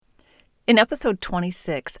In episode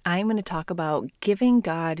 26, I'm going to talk about giving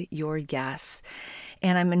God your yes.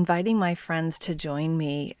 And I'm inviting my friends to join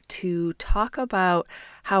me to talk about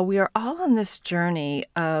how we are all on this journey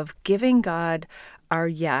of giving God our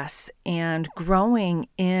yes and growing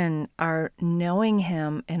in our knowing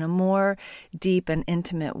Him in a more deep and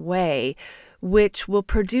intimate way, which will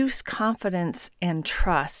produce confidence and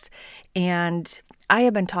trust. And I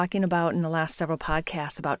have been talking about in the last several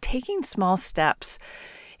podcasts about taking small steps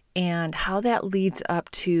and how that leads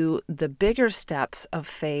up to the bigger steps of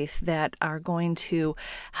faith that are going to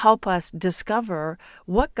help us discover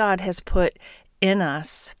what God has put in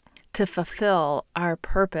us to fulfill our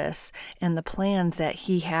purpose and the plans that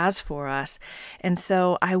He has for us. And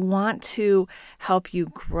so I want to help you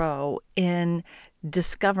grow in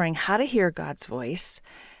discovering how to hear God's voice,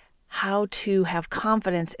 how to have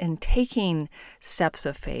confidence in taking steps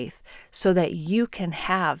of faith so that you can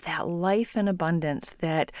have that life in abundance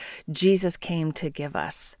that Jesus came to give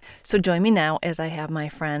us. So join me now as I have my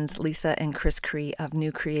friends Lisa and Chris Cree of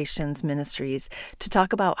New Creations Ministries to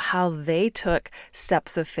talk about how they took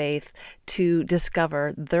steps of faith to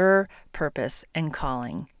discover their purpose and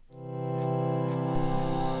calling.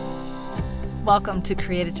 Welcome to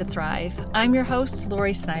Created to Thrive. I'm your host,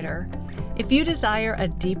 Lori Snyder. If you desire a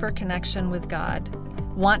deeper connection with God,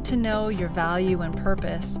 want to know your value and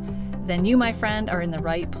purpose, then you, my friend, are in the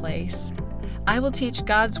right place. I will teach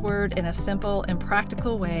God's Word in a simple and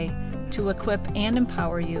practical way to equip and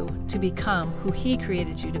empower you to become who He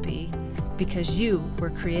created you to be, because you were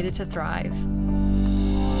created to thrive.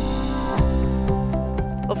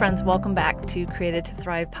 Well, friends, welcome back to Created to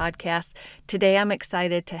Thrive podcast. Today, I'm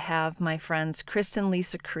excited to have my friends Chris and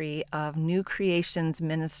Lisa Cree of New Creations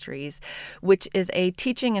Ministries, which is a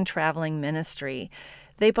teaching and traveling ministry.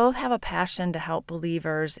 They both have a passion to help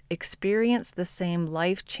believers experience the same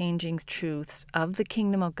life-changing truths of the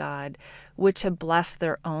kingdom of God, which have blessed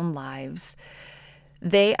their own lives.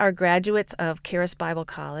 They are graduates of Charis Bible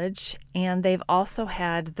College, and they've also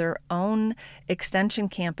had their own extension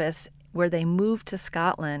campus where they moved to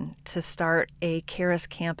Scotland to start a Charis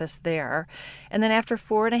campus there. And then after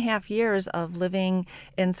 4.5 years of living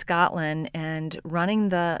in Scotland and running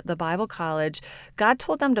the Bible college, God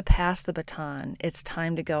told them to pass the baton. It's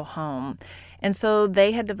time to go home. And so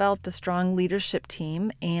they had developed a strong leadership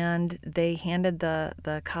team, and they handed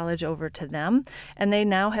the college over to them. And they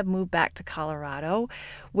now have moved back to Colorado,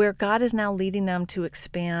 where God is now leading them to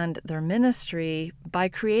expand their ministry by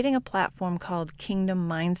creating a platform called Kingdom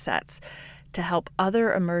Mindsets to help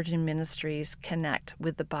other emerging ministries connect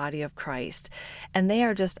with the body of Christ. And they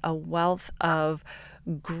are just a wealth of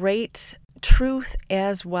great truth,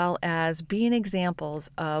 as well as being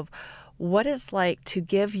examples of what it's like to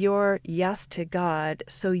give your yes to God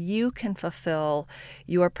so you can fulfill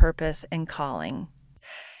your purpose and calling.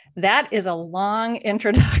 That is a long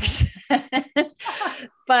introduction,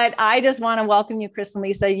 but I just want to welcome you, Chris and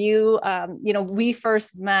Lisa. We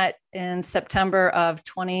first met in September of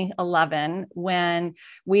 2011 when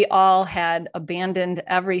we all had abandoned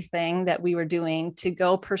everything that we were doing to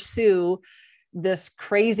go pursue this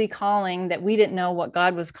crazy calling that we didn't know what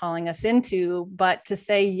God was calling us into, but to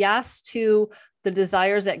say yes to the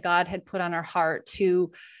desires that God had put on our heart,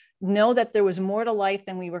 to know that there was more to life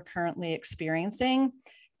than we were currently experiencing.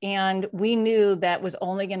 And we knew that was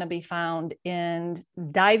only going to be found in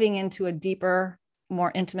diving into a deeper,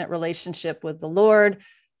 more intimate relationship with the Lord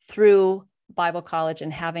through Bible college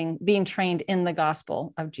and being trained in the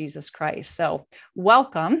gospel of Jesus Christ. So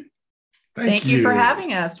welcome. Thank you for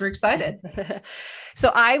having us. We're excited.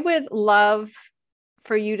 So I would love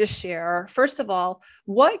for you to share, first of all,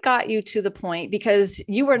 what got you to the point, because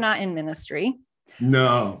you were not in ministry.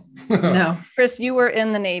 No. Chris, you were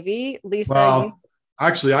in the Navy. Lisa,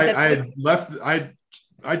 actually, I had left. I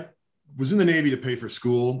was in the Navy to pay for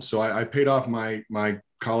school. So I paid off my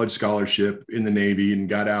college scholarship in the Navy and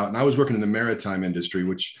got out. And I was working in the maritime industry,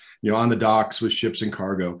 which, on the docks with ships and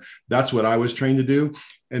cargo. That's what I was trained to do.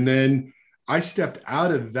 And then I stepped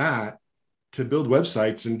out of that to build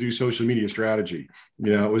websites and do social media strategy.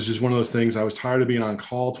 It was just one of those things. I was tired of being on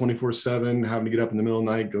call 24/7, having to get up in the middle of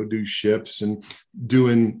the night, go do shifts and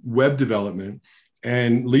doing web development.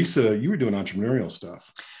 And Lisa, you were doing entrepreneurial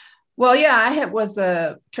stuff. Well, yeah, I was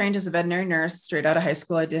trained as a veterinary nurse straight out of high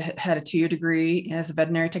school. I had a 2-year degree as a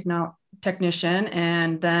veterinary technician,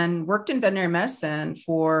 and then worked in veterinary medicine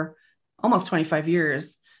for almost 25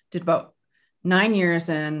 years. Did about 9 years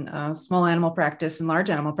in small animal practice and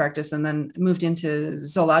large animal practice, and then moved into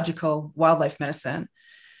zoological wildlife medicine.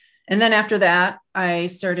 And then after that, I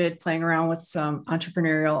started playing around with some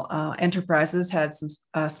entrepreneurial enterprises, had some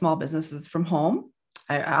small businesses from home.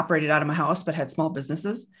 I operated out of my house, but had small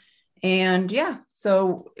businesses. And yeah,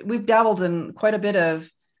 so we've dabbled in quite a bit of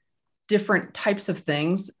different types of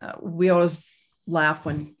things. We always laugh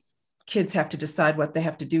when kids have to decide what they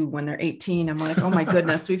have to do when they're 18. I'm like, oh my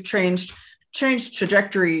goodness, we've changed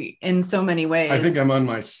trajectory in so many ways. I think I'm on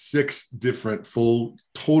my 6th different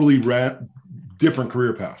totally different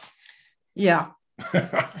career path. Yeah.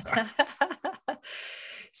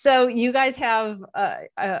 So you guys have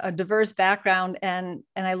a diverse background, and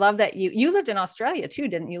I love that you lived in Australia too,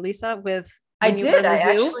 didn't you, Lisa? I did. I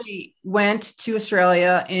actually went to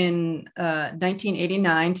Australia in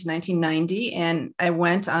 1989 to 1990, and I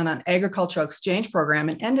went on an agricultural exchange program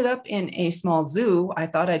and ended up in a small zoo. I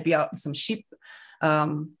thought I'd be out in some sheep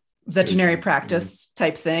veterinary practice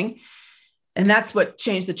type thing. And that's what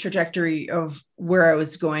changed the trajectory of where I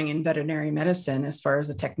was going in veterinary medicine as far as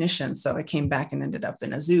a technician. So I came back and ended up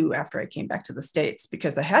in a zoo after I came back to the States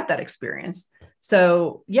because I had that experience.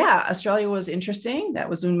 So yeah, Australia was interesting. That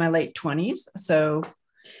was in my late 20s. So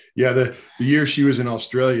yeah, the year she was in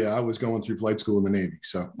Australia, I was going through flight school in the Navy.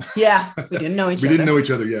 So yeah, we didn't know each other. We didn't know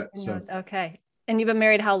each other yet. So. Okay. And you've been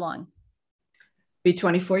married how long? Be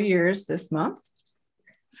 24 years this month.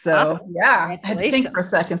 So awesome. Yeah, I had to think for a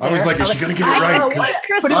second there. I was like, is she going to get it right?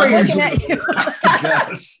 Chris, I'm looking at you.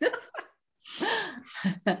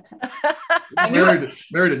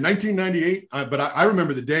 Married in 1998, but I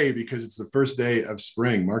remember the day because it's the first day of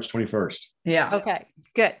spring, March 21st. Yeah. Okay,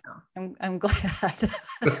 good. I'm glad.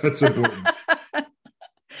 That's important.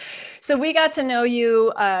 So we got to know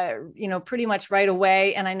you, pretty much right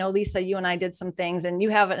away. And I know, Lisa, you and I did some things, and you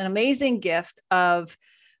have an amazing gift of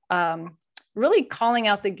really calling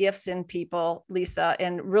out the gifts in people, Lisa,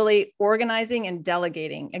 and really organizing and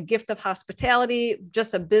delegating, a gift of hospitality,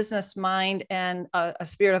 just a business mind and a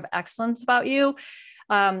spirit of excellence about you.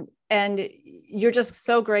 And you're just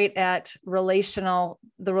so great at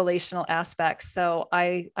the relational aspects. So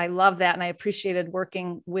I love that. And I appreciated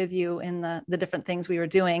working with you in the different things we were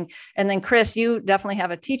doing. And then Chris, you definitely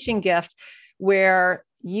have a teaching gift where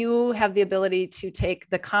you have the ability to take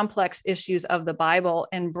the complex issues of the Bible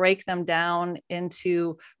and break them down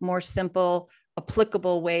into more simple,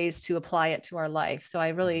 applicable ways to apply it to our life. So I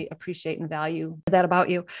really appreciate and value that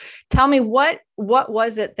about you. Tell me, what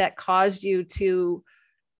was it that caused you to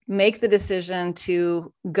make the decision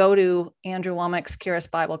to go to Andrew Wommack's Charis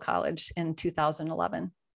Bible College in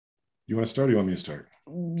 2011? You want to start or you want me to start?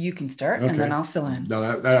 You can start, and then I'll fill in.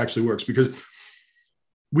 No, that actually works because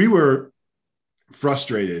we were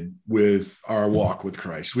frustrated with our walk with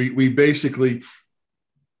Christ. We basically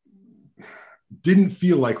didn't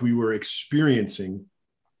feel like we were experiencing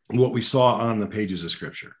what we saw on the pages of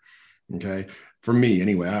Scripture. Okay. For me,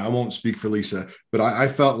 anyway, I won't speak for Lisa, but I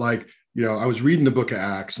felt like, I was reading the book of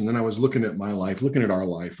Acts, and then I was looking at my life, looking at our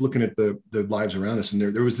life, looking at the lives around us. And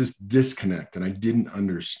there was this disconnect, and I didn't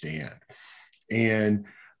understand. And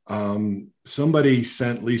somebody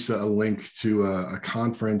sent Lisa a link to a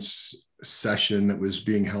conference session that was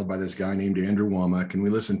being held by this guy named Andrew Wommack, and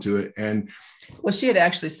we listened to it. And well, she had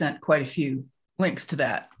actually sent quite a few links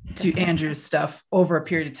to Andrew's stuff over a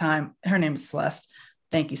period of time. Her name is Celeste.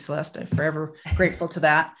 Thank you, Celeste. I'm forever grateful to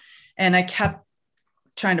that. And I kept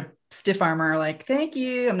trying to stiff arm her, like, thank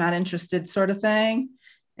you, I'm not interested, sort of thing.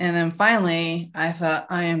 And then finally I thought,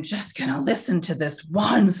 I am just going to listen to this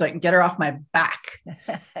one so I can get her off my back.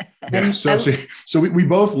 Yeah, so we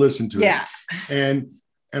both listened to it. Yeah.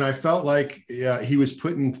 And I felt like he was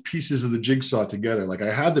putting pieces of the jigsaw together. Like I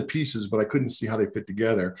had the pieces, but I couldn't see how they fit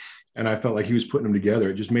together. And I felt like he was putting them together.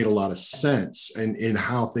 It just made a lot of sense in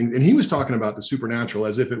how things, and he was talking about the supernatural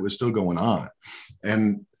as if it was still going on.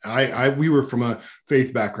 And we were from a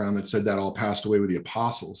faith background that said that all passed away with the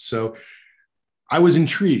apostles. So I was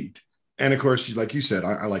intrigued. And of course, like you said,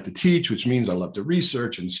 I like to teach, which means I love to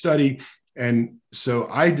research and study. And so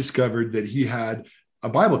I discovered that he had a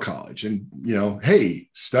Bible college, and, hey,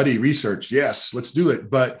 study, research. Yes, let's do it.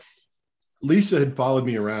 But Lisa had followed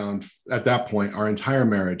me around at that point, our entire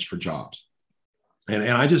marriage, for jobs. And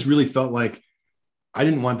I just really felt like I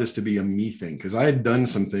didn't want this to be a me thing, because I had done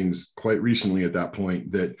some things quite recently at that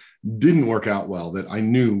point that didn't work out well, that I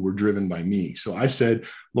knew were driven by me. So I said,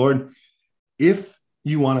 Lord, if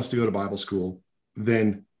you want us to go to Bible school,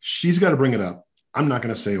 then she's got to bring it up. I'm not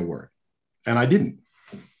going to say a word. And I didn't.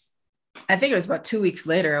 I think it was about 2 weeks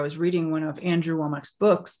later, I was reading one of Andrew Wommack's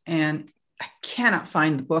books, and I cannot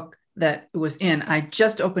find the book that it was in. I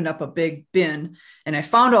just opened up a big bin and I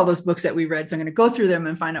found all those books that we read. So I'm going to go through them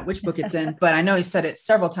and find out which book it's in. But I know he said it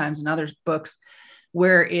several times in other books,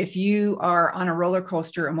 where if you are on a roller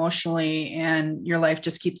coaster emotionally and your life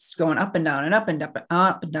just keeps going up and down and up and up and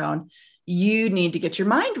up and down, you need to get your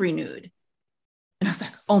mind renewed. And I was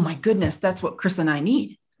like, oh my goodness, that's what Chris and I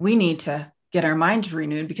need. we need to get our minds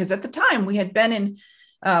renewed, because at the time we had been in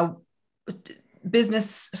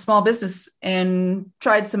small business, and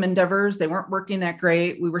tried some endeavors. They weren't working that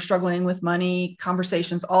great. We were struggling with money,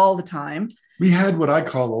 conversations all the time. We had what I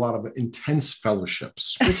call a lot of intense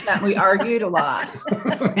fellowships, which meant we argued a lot.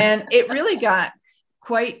 And it really got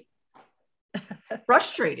quite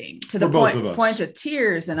frustrating to the point of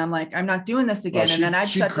tears. And I'm like, I'm not doing this again. And then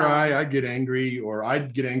she'd cry, I'd get angry, or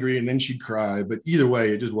I'd get angry and then she'd cry. But either way,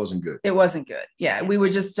 it just wasn't good. It wasn't good. Yeah. We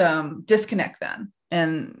would just disconnect then.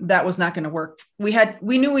 And that was not going to work.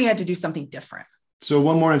 We knew we had to do something different. So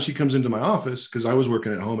one morning she comes into my office, because I was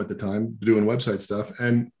working at home at the time doing website stuff.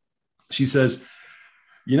 And she says,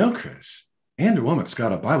 Chris, Andrew Womack's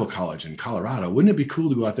got a Bible college in Colorado. Wouldn't it be cool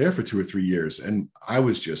to go out there for 2 or 3 years? And I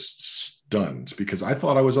was just stunned, because I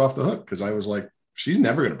thought I was off the hook, because I was like, she's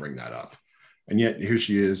never going to bring that up. And yet here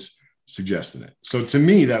she is suggesting it. So to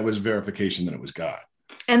me, that was verification that it was God.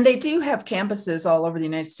 And they do have campuses all over the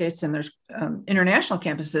United States, and there's international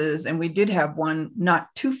campuses. And we did have one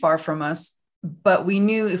not too far from us, but we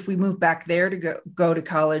knew if we moved back there to go to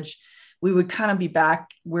college, we would kind of be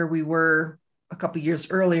back where we were a couple of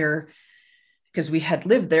years earlier, because we had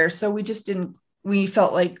lived there. So we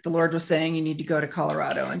felt like the Lord was saying, you need to go to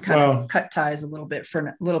Colorado and kind of cut ties a little bit for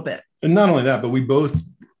a little bit. And not only that, but we both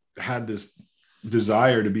had this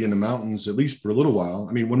desire to be in the mountains, at least for a little while.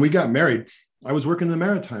 I mean, when we got married, I was working in the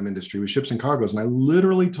maritime industry with ships and cargoes. And I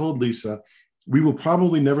literally told Lisa, we will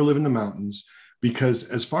probably never live in the mountains, because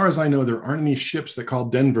as far as I know, there aren't any ships that call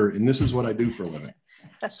Denver, and this is what I do for a living.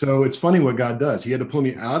 So it's funny what God does. He had to pull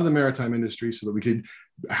me out of the maritime industry so that we could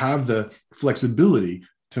have the flexibility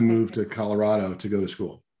to move to Colorado to go to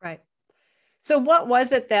school. Right. So what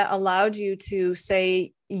was it that allowed you to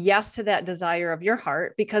say yes to that desire of your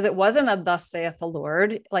heart? Because it wasn't a thus saith the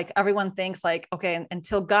Lord. Like everyone thinks like, okay,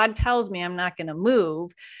 until God tells me, I'm not going to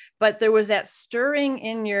move. But there was that stirring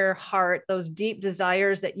in your heart, those deep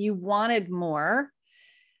desires that you wanted more.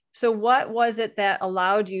 So what was it that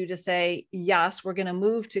allowed you to say, yes, we're going to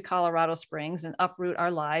move to Colorado Springs and uproot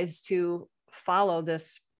our lives to follow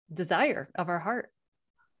this desire of our heart?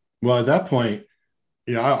 Well, at that point,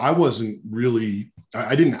 I wasn't really,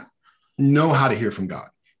 I didn't know how to hear from God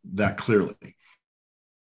that clearly.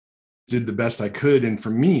 Did the best I could. And for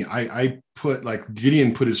me, I put, like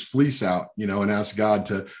Gideon put his fleece out, and asked God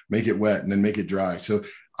to make it wet and then make it dry. So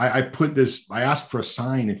I asked for a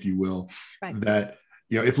sign, if you will, right, that,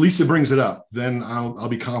 if Lisa brings it up, then I'll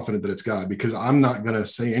be confident that it's God, because I'm not going to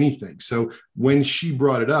say anything. So when she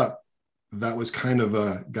brought it up, that was kind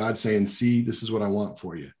of God saying, see, this is what I want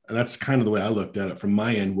for you. And that's kind of the way I looked at it from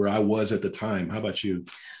my end, where I was at the time. How about you?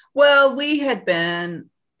 Well, we had been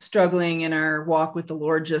struggling in our walk with the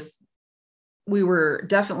Lord. We were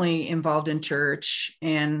definitely involved in church,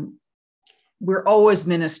 and we're always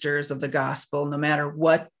ministers of the gospel, no matter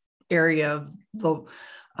what area of the,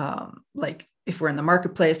 like if we're in the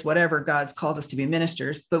marketplace, whatever, God's called us to be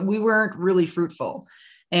ministers, but we weren't really fruitful.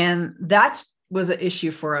 And that was an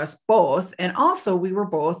issue for us both. And also we were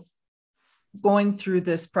both going through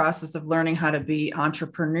this process of learning how to be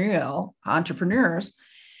entrepreneurs.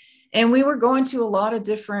 And we were going to a lot of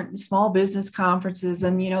different small business conferences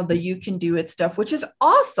and, the You Can Do It stuff, which is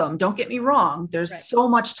awesome. Don't get me wrong. There's so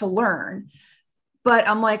much to learn, but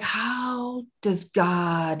I'm like, how does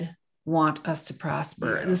God want us to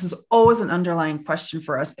prosper? Yeah. This is always an underlying question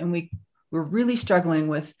for us. And we were really struggling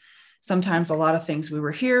with sometimes a lot of things we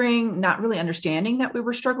were hearing, not really understanding that we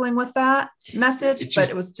were struggling with that message, but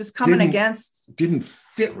it was just coming against. Didn't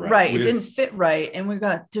fit right. Right. It didn't fit right. And we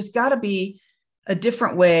just got to be a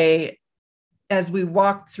different way. As we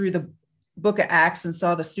walked through the book of Acts and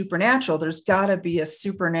saw the supernatural, there's got to be a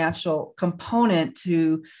supernatural component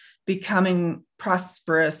to becoming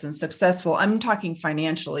prosperous and successful. I'm talking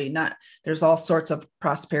financially, there's all sorts of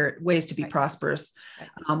ways to be prosperous.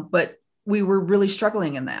 But we were really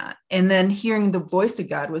struggling in that. And then hearing the voice of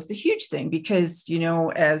God was the huge thing, because,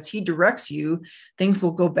 as he directs you, things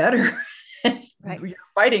will go better. If you're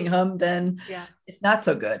fighting him, then it's not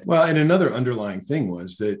so good. Well, and another underlying thing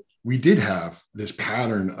was that we did have this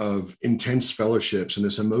pattern of intense fellowships and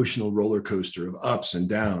this emotional roller coaster of ups and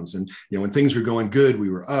downs. And, when things were going good, we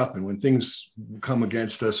were up. And when things come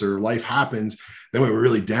against us or life happens, then we were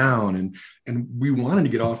really down. And we wanted to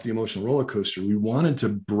get off the emotional roller coaster. We wanted to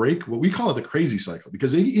break what we call it the crazy cycle,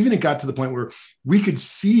 because even it got to the point where we could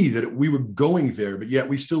see that we were going there, but yet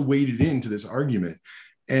we still waded into this argument.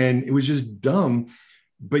 And it was just dumb,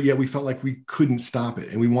 but yet we felt like we couldn't stop it.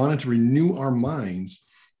 And we wanted to renew our minds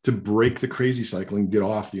to break the crazy cycle and get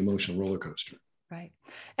off the emotional roller coaster. Right.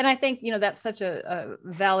 And I think, that's such a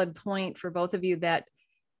valid point for both of you, that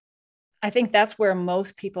I think that's where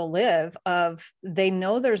most people live, of they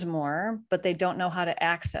know there's more, but they don't know how to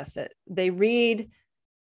access it. They read,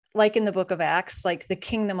 like in the book of Acts, like the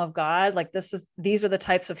kingdom of God, like these are the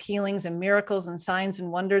types of healings and miracles and signs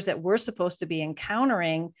and wonders that we're supposed to be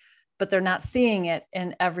encountering, but they're not seeing it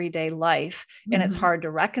in everyday life. And it's hard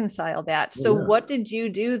to reconcile that. So what did you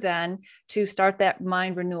do then to start that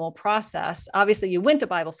mind renewal process? Obviously you went to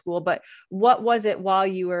Bible school, but what was it while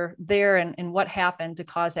you were there, and what happened to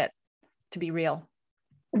cause it to be real?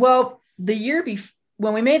 Well, the year before,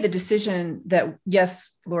 when we made the decision that,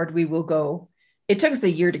 yes, Lord, we will go, it took us a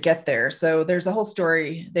year to get there. So there's a whole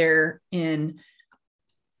story there in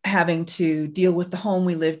having to deal with the home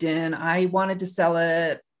we lived in. I wanted to sell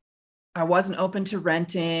it. I wasn't open to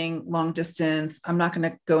renting long distance. I'm not going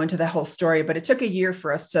to go into that whole story, but it took a year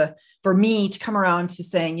for me to come around to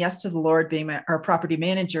saying yes to the Lord being our property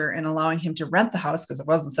manager and allowing him to rent the house because it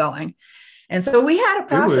wasn't selling. And so we had a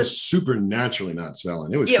process. It was supernaturally not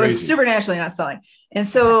selling. It was crazy. It was supernaturally not selling. And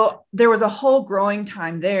so there was a whole growing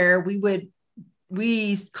time there. We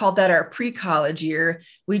called that our pre-college year.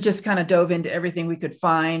 We just kind of dove into everything we could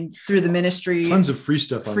find through the ministry. Tons of free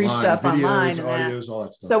stuff online, videos, audios, all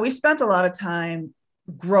that stuff. So we spent a lot of time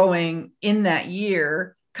growing in that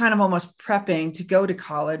year, kind of almost prepping to go to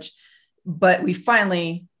college. But we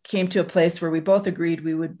finally came to a place where we both agreed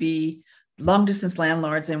we would be long distance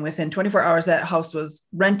landlords. And within 24 hours, that house was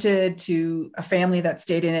rented to a family that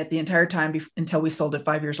stayed in it the entire time until we sold it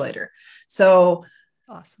 5 years later. So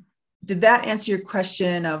awesome. Did that answer your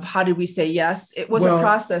question of how did we say yes? It was a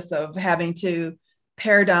process of having to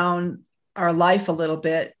pare down our life a little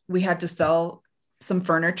bit. We had to sell some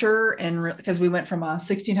furniture, and because we went from a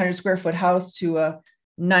 1,600 square foot house to a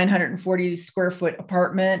 940 square foot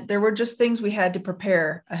apartment, there were just things we had to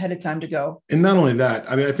prepare ahead of time to go. And not only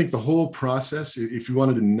that, I mean, I think the whole process, if you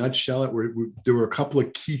wanted to nutshell it, there were a couple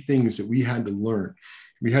of key things that we had to learn.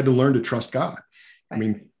 We had to learn to trust God. Right. I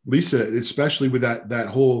mean, Lisa, especially with that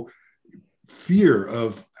whole fear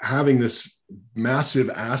of having this massive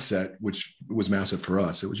asset, which was massive for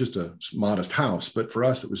us. It was just a modest house, but for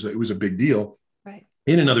us, it was a big deal. Right.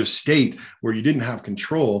 In another state where you didn't have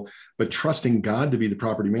control, but trusting God to be the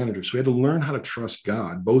property manager. So we had to learn how to trust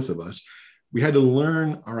God, both of us. We had to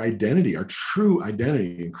learn our identity, our true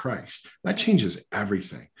identity in Christ. That changes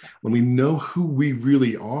everything. When we know who we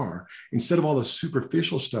really are, instead of all the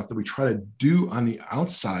superficial stuff that we try to do on the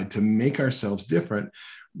outside to make ourselves different,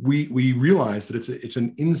 we realize that it's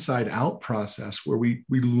an inside out process where we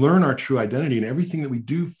learn our true identity, and everything that we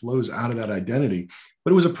do flows out of that identity.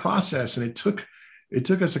 But it was a process, and it took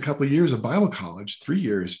us a couple of years of Bible college, 3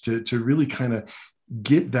 years to really kind of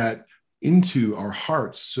get that into our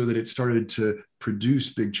hearts so that it started to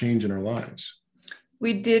produce big change in our lives.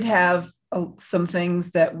 We did have some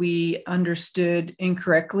things that we understood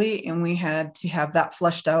incorrectly, and we had to have that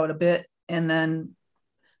flushed out a bit and then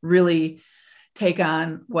really take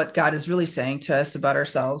on what God is really saying to us about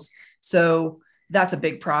ourselves. So that's a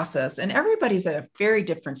big process, and everybody's at a very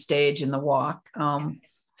different stage in the walk.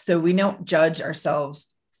 So we don't judge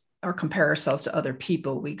ourselves or compare ourselves to other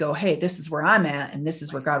people. We go, hey, this is where I'm at, and this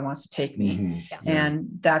is where God wants to take me. Mm-hmm. Yeah. And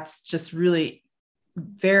that's just really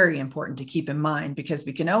very important to keep in mind, because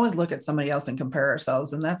we can always look at somebody else and compare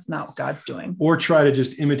ourselves, and that's not what God's doing. Or try to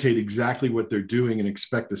just imitate exactly what they're doing and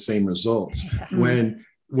expect the same results. Yeah.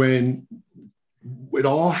 When it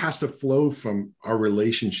all has to flow from our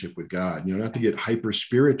relationship with God, not to get hyper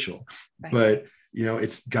spiritual, right. But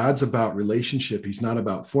it's God's about relationship. He's not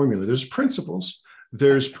about formula. There's principles,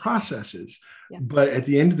 there's processes, yeah. But at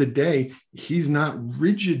the end of the day, he's not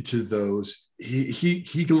rigid to those.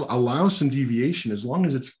 He allows some deviation as long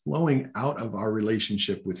as it's flowing out of our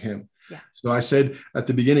relationship with him. Yeah. So I said at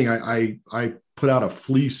the beginning, I put out a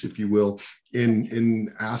fleece, if you will,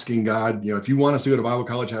 in asking God, if you want us to go to Bible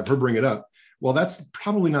college, have her bring it up. Well, that's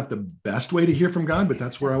probably not the best way to hear from God, but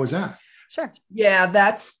that's where I was at. Sure. Yeah,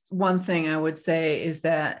 that's one thing I would say is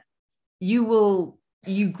that you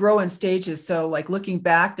grow in stages. So like looking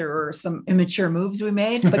back, there were some immature moves we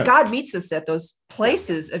made, but God meets us at those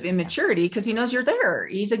places of immaturity because he knows you're there.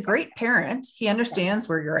 He's a great parent. He understands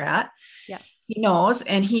where you're at. Yes. He knows,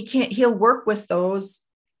 and he'll work with those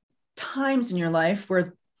times in your life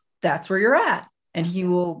where that's where you're at, and he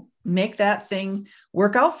will make that thing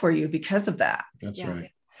work out for you because of that. That's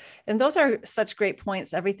right. And those are such great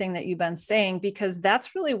points, everything that you've been saying, because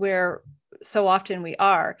that's really where so often we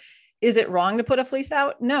are. Is it wrong to put a fleece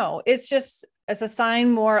out? No, it's just as a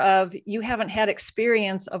sign more of you haven't had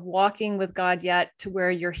experience of walking with God yet to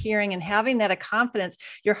where you're hearing and having that a confidence.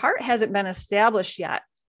 Your heart hasn't been established yet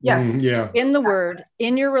Yes. Yeah. In the word,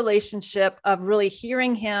 in your relationship of really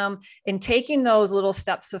hearing him and taking those little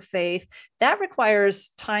steps of faith, that requires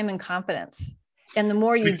time and confidence. And the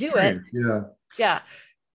more you do it, yeah.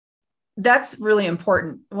 That's really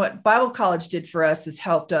important. What Bible college did for us is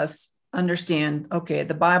helped us understand, okay,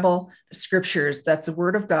 the Bible, the scriptures, that's the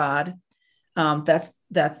word of God. That's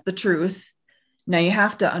the truth. Now you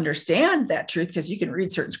have to understand that truth, because you can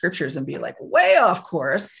read certain scriptures and be like way off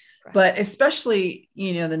course. Right. But especially,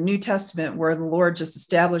 the New Testament, where the Lord just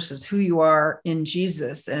establishes who you are in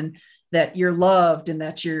Jesus, and that you're loved and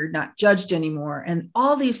that you're not judged anymore. And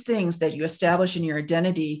all these things that you establish in your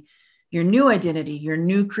identity, your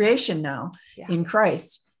new creation now in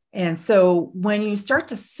Christ. And so when you start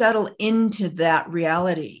to settle into that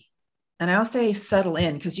reality, and I will say settle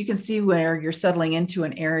in, because you can see where you're settling into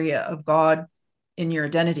an area of God in your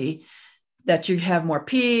identity, that you have more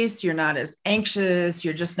peace. You're not as anxious.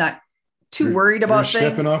 You're just not too worried about things.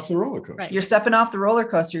 You're stepping off the roller coaster. Right. You're stepping off the roller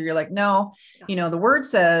coaster. You're like, no, the word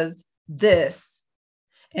says this,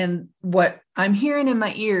 and what I'm hearing in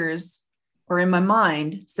my ears or in my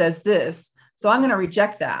mind says this. So I'm going to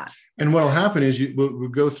reject that. And what'll happen is we'll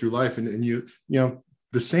go through life and you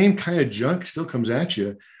the same kind of junk still comes at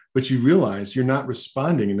you, but you realize you're not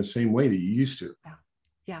responding in the same way that you used to.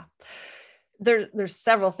 Yeah. There's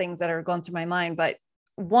several things that are going through my mind, but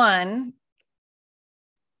one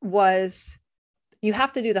was you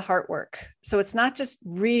have to do the heart work. So it's not just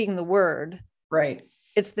reading the word. Right.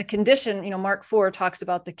 It's the condition, Mark 4 talks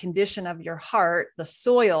about the condition of your heart, the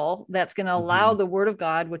soil that's going to allow the word of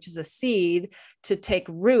God, which is a seed, to take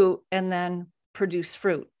root and then produce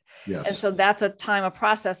fruit. Yes. And so that's a time of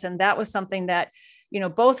process. And that was something that,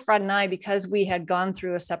 both Fred and I, because we had gone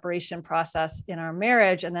through a separation process in our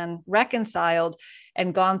marriage and then reconciled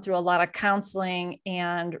and gone through a lot of counseling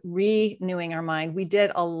and renewing our mind, we did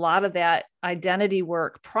a lot of that identity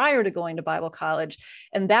work prior to going to Bible college.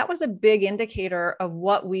 And that was a big indicator of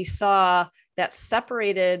what we saw that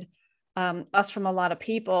separated us from a lot of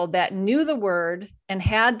people that knew the word and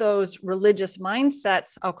had those religious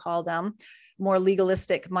mindsets, I'll call them, more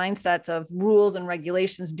legalistic mindsets of rules and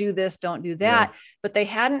regulations, do this, don't do that. But they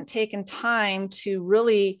hadn't taken time to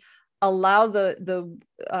really allow the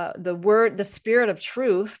word, the spirit of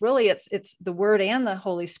truth, really it's the word and the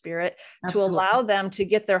Holy Spirit, Absolutely. To allow them to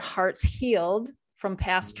get their hearts healed from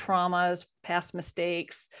past traumas, past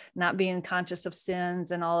mistakes, not being conscious of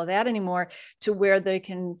sins and all of that anymore, to where they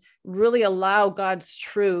can really allow God's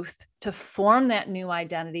truth to form that new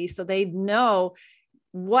identity. So they know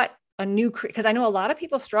what a new, because I know a lot of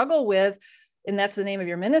people struggle with, and that's the name of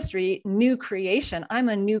your ministry, new creation. I'm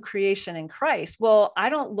a new creation in Christ. Well, I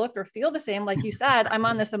don't look or feel the same. Like you said, I'm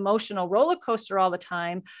on this emotional roller coaster all the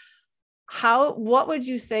time. What would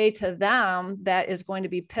you say to them that is going to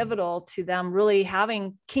be pivotal to them really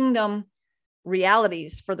having kingdom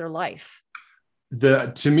realities for their life?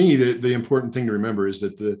 To me, the important thing to remember is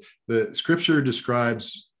that the scripture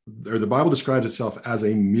describes, or the Bible describes itself as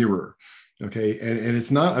a mirror. Okay. And it's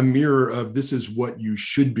not a mirror of this is what you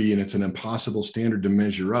should be, and it's an impossible standard to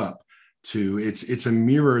measure up to. It's a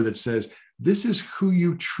mirror that says, this is who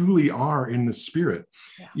you truly are in the spirit.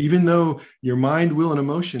 Yeah. Even though your mind, will, and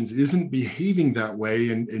emotions isn't behaving that way,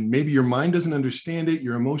 and maybe your mind doesn't understand it,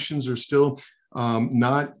 your emotions are still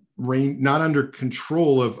not under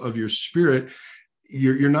control of your spirit.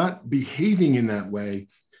 You're not behaving in that way,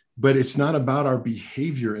 but it's not about our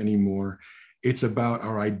behavior anymore. It's about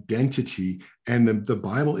our identity. And the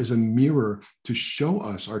Bible is a mirror to show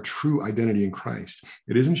us our true identity in Christ.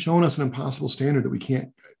 It isn't showing us an impossible standard that we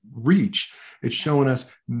can't reach. It's showing us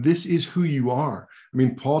this is who you are. I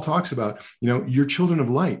mean, Paul talks about, you're children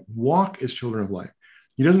of light. Walk as children of light.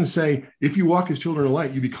 He doesn't say, if you walk as children of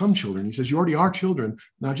light, you become children. He says, you already are children.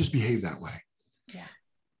 Now just behave that way. Yeah.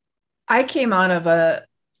 I came out of a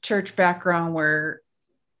church background where,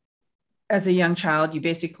 as a young child, you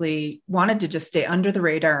basically wanted to just stay under the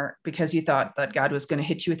radar because you thought that God was going to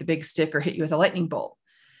hit you with a big stick or hit you with a lightning bolt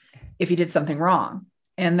if you did something wrong.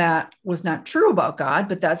 And that was not true about God,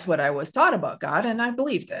 but that's what I was taught about God. And I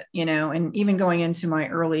believed it, and even going into my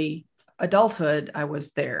early adulthood, I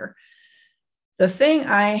was there. The thing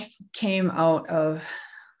I came out of,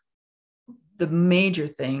 the major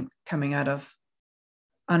thing coming out of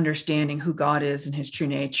understanding who God is and his true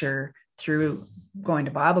nature through going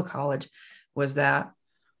to Bible college, was that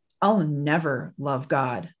I'll never love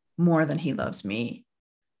God more than he loves me.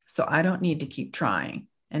 So I don't need to keep trying.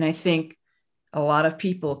 And I think a lot of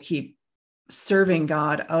people keep serving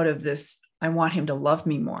God out of this, I want him to love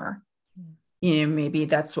me more. Maybe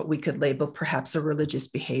that's what we could label perhaps a religious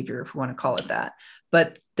behavior, if we want to call it that.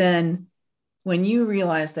 But then when you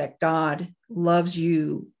realize that God loves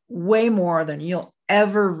you way more than you'll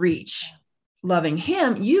ever reach loving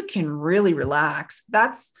him, you can really relax.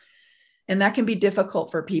 And that can be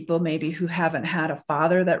difficult for people maybe who haven't had a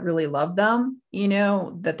father that really loved them,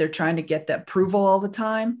 that they're trying to get that approval all the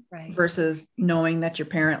time, right, versus knowing that your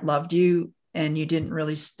parent loved you and you didn't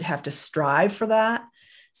really have to strive for that.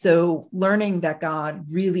 So learning that God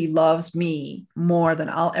really loves me more than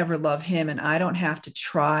I'll ever love him, and I don't have to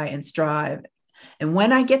try and strive. And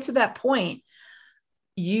when I get to that point,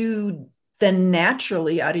 you then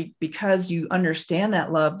naturally, because you understand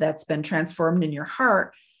that love that's been transformed in your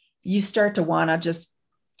heart, you start to want to just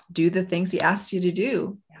do the things he asks you to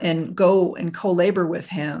do, and go and co-labor with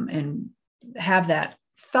him and have that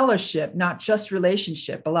fellowship, not just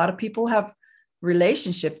relationship. A lot of people have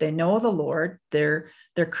relationship. They know the Lord, they're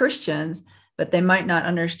Christians, but they might not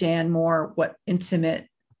understand more what intimate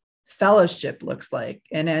fellowship looks like.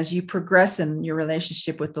 And as you progress in your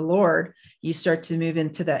relationship with the Lord, you start to move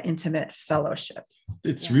into that intimate fellowship.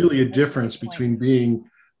 It's really a difference between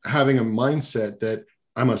having a mindset that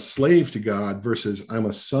I'm a slave to God versus I'm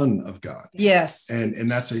a son of God. Yes.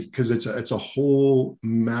 And that's because it's a whole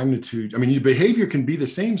magnitude. I mean, your behavior can be the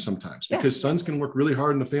same sometimes, because sons can work really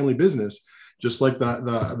hard in the family business, just like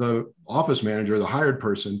the office manager, the hired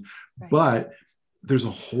person. Right. But there's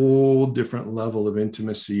a whole different level of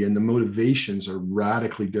intimacy, and the motivations are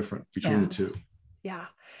radically different between the two. Yeah.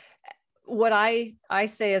 What I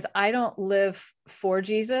say is, I don't live for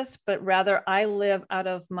Jesus, but rather I live out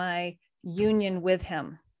of my union with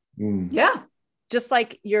him. Yeah. Just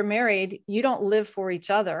like you're married, you don't live for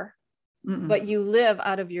each other, but you live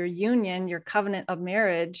out of your union, your covenant of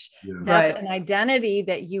marriage. Yeah. That's an identity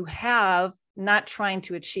that you have, not trying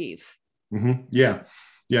to achieve. Mm-hmm. Yeah.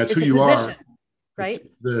 Yeah. It's who you are. Right.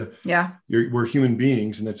 We're human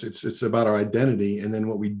beings, and it's about our identity. And then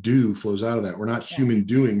what we do flows out of that. We're not human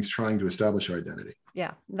doings trying to establish our identity.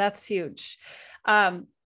 Yeah. That's huge.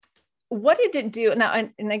 What did it do now?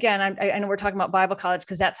 And again, I know we're talking about Bible college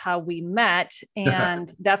because that's how we met.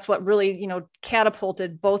 And that's what really,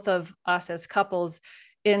 catapulted both of us as couples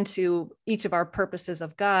into each of our purposes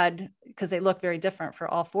of God, because they look very different for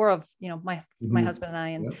all four of, my husband and I,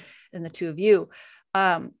 and the two of you.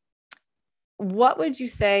 What would you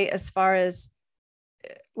say, as far as,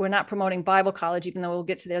 we're not promoting Bible college, even though we'll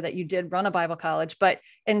get to there, that you did run a Bible college,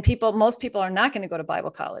 most people are not going to go to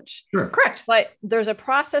Bible college. Sure. Correct. But there's a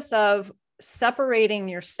process of separating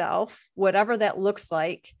yourself, whatever that looks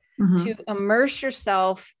like, to immerse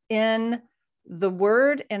yourself in the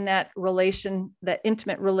word and that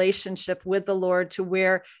intimate relationship with the Lord, to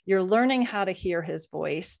where you're learning how to hear his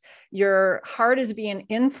voice. Your heart is being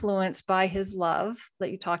influenced by his love that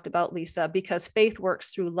you talked about, Lisa, because faith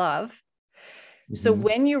works through love. So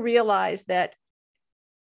when you realize that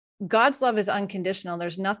God's love is unconditional,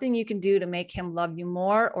 there's nothing you can do to make him love you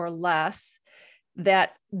more or less,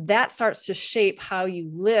 that starts to shape how you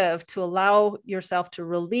live, to allow yourself to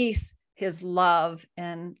release his love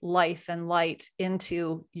and life and light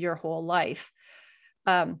into your whole life.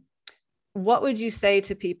 What would you say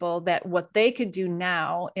to people that what they could do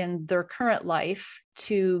now in their current life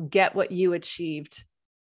to get what you achieved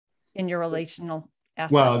in your relational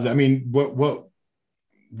aspect? Well, I mean, what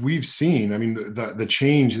we've seen, the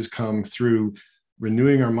change has come through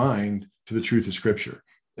renewing our mind to the truth of Scripture.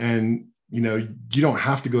 And, you don't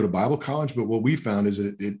have to go to Bible college, but what we found is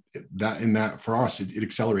that for us, it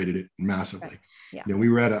accelerated it massively. Right. Yeah. We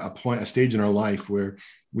were at a stage in our life where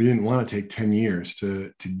we didn't want to take 10 years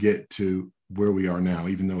to get to where we are now,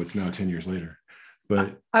 even though it's now 10 years later.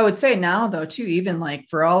 But I would say now, though, too, even like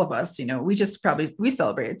for all of us, we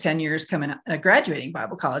celebrated 10 years graduating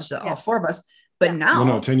Bible college, all four of us. But now,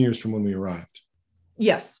 no, 10 years from when we arrived.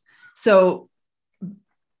 Yes. So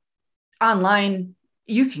online,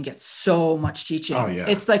 you can get so much teaching. Oh, yeah.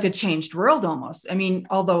 It's like a changed world almost.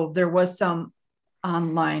 Although there was some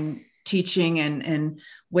online teaching and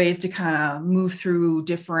ways to kind of move through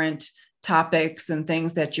different topics and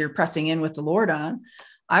things that you're pressing in with the Lord on,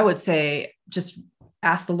 I would say just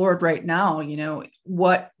ask the Lord right now,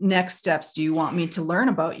 what next steps do you want me to learn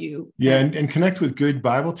about you? Yeah. And connect with good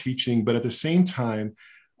Bible teaching, but at the same time,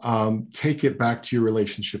 take it back to your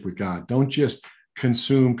relationship with God. Don't just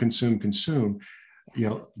consume.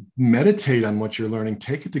 Meditate on what you're learning.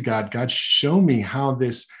 Take it to God. God, show me how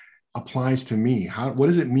this applies to me. What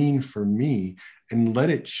does it mean for me? And let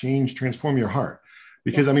it transform your heart.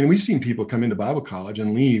 Because we've seen people come into Bible college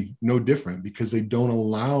and leave no different, because they don't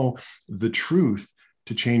allow the truth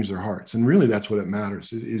to change their hearts. And really, that's what it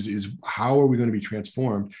matters is how are we going to be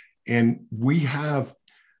transformed? And we have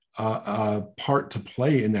a part to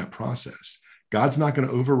play in that process. God's not going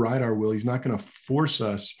to override our will. He's not going to force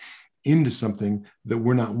us into something that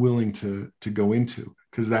we're not willing to go into,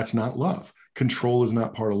 because that's not love. Control is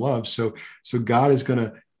not part of love. So God is going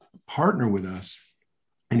to partner with us,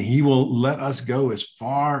 and he will let us go as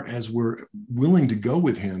far as we're willing to go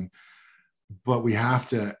with him. But we have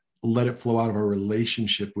to let it flow out of our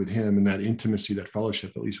relationship with him, and that intimacy, that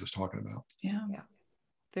fellowship that Lisa was talking about. Yeah.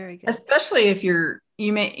 Very good. Especially if you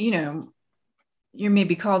may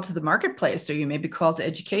be called to the marketplace, or you may be called to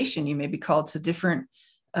education. You may be called to different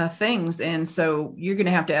things. And so you're going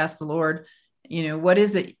to have to ask the Lord, what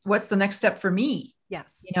is it? What's the next step for me?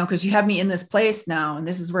 Yes. Because you have me in this place now, and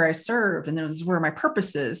this is where I serve, and this is where my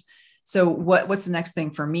purpose is. So what's the next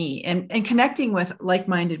thing for me? And connecting with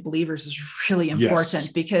like-minded believers is really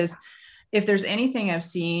important, because if there's anything I've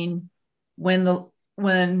seen when the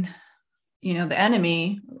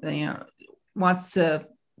enemy, wants to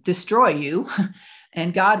destroy you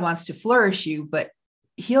and God wants to flourish you, but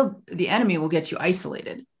the enemy will get you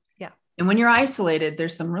isolated. Yeah. And when you're isolated,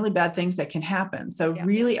 there's some really bad things that can happen. So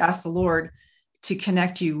really ask the Lord to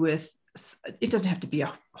connect you with, it doesn't have to be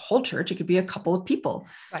a whole church. It could be a couple of people,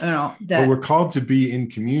 that but we're called to be in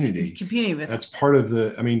community. With that's part of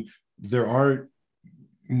there are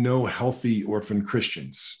no healthy orphan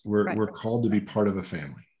Christians. We're called to be part of a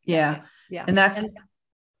family. Yeah. Yeah. And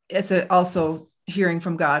it's also hearing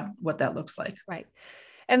from God what that looks like. Right.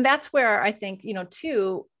 And that's where I think,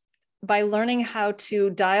 too, by learning how to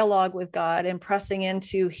dialogue with God and pressing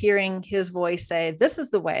into hearing his voice say, this is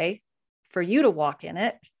the way for you to walk in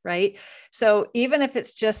it. Right. So even if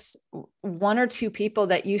it's just one or two people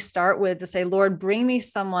that you start with to say, Lord, bring me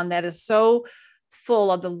someone that is so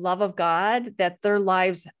full of the love of God that their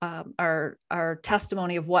lives are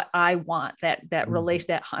testimony of what I want, that relation,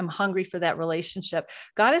 that I'm hungry for that relationship.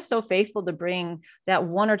 God is so faithful to bring that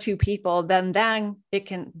one or two people, then it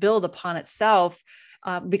can build upon itself.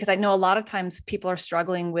 Because I know a lot of times people are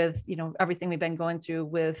struggling with, everything we've been going through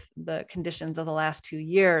with the conditions of the last 2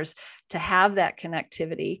 years to have that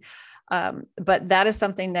connectivity. But that is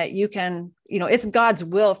something that you can, it's God's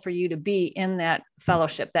will for you to be in that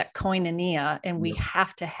fellowship, that koinonia, and we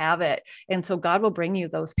have to have it. And so God will bring you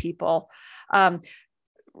those people. I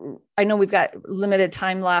know we've got limited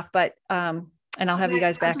time left, but, and I'll have you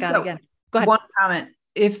guys back on again. Go ahead. One comment.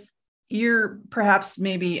 If you're perhaps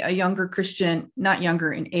maybe a younger Christian, not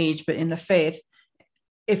younger in age, but in the faith,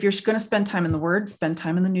 if you're going to spend time in the Word, spend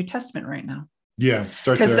time in the New Testament right now. Yeah,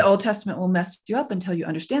 start because the Old Testament will mess you up until you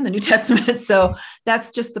understand the New Testament. So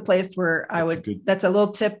that's just the place where that's a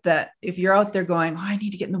little tip, that if you're out there going, I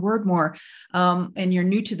need to get in the Word more, and you're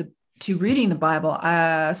new to reading the Bible,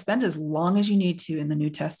 spend as long as you need to in the New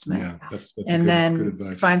Testament. Yeah, that's and then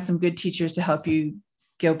advice. Find some good teachers to help you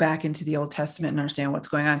go back into the Old Testament and understand what's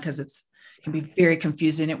going on, because it can be very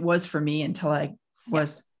confusing. It was for me until I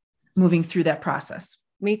was moving through that process.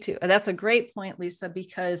 Me too. That's a great point, Lisa,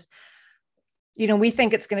 because we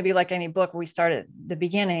think it's going to be like any book where we start at the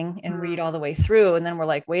beginning and read all the way through. And then we're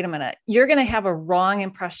like, wait a minute, you're going to have a wrong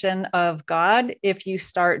impression of God if you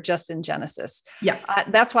start just in Genesis. Yeah.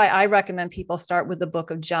 That's why I recommend people start with the book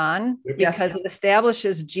of John, because it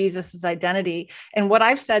establishes Jesus's identity. And what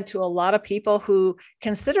I've said to a lot of people who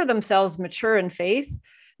consider themselves mature in faith,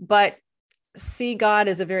 but see God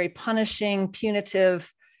as a very punishing,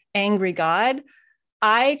 punitive, angry God,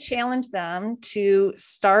 I challenge them to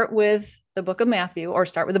start with the book of Matthew or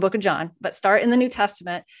start with the book of John, but start in the New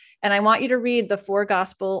Testament. And I want you to read the 4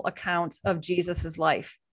 gospel accounts of Jesus's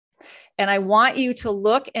life. And I want you to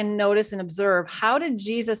look and notice and observe, how did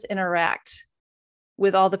Jesus interact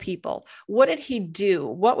with all the people? What did he do?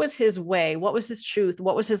 What was his way? What was his truth?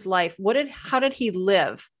 What was his life? How did he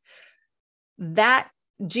live? That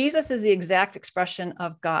Jesus is the exact expression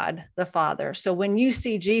of God, the Father. So when you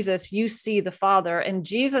see Jesus, you see the Father, and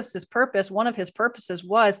Jesus's purpose, one of his purposes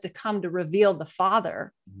was to come to reveal the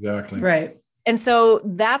Father. Exactly. Right. And so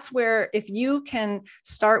that's where, if you can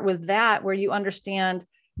start with that, where you understand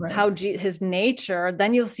how his nature,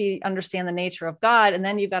 then you'll understand the nature of God. And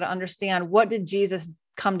then you've got to understand, what did Jesus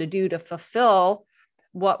come to do to fulfill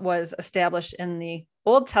what was established in the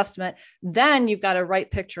Old Testament? Then you've got a right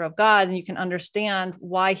picture of God, and you can understand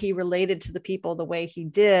why he related to the people the way he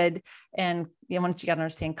did. And once you got to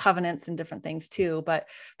understand covenants and different things too. But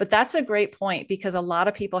that's a great point, because a lot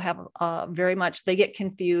of people have they get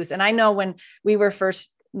confused. And I know when we were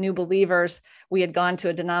first new believers, we had gone to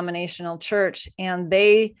a denominational church, and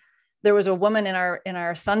there was a woman in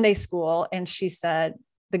our Sunday school, and she said,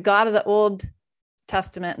 the God of the Old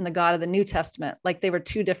Testament and the God of the New Testament, like they were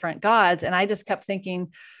two different gods. And I just kept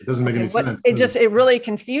thinking, it doesn't make any sense. It really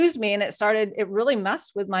confused me. And it really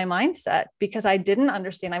messed with my mindset because I didn't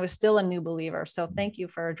understand. I was still a new believer. So thank you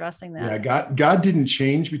for addressing that. Yeah, God didn't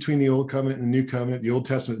change between the Old Covenant and the New Covenant, the Old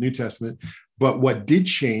Testament, the New Testament. But what did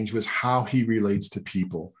change was how he relates to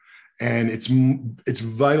people. And it's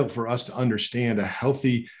vital for us to understand a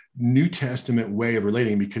healthy New Testament way of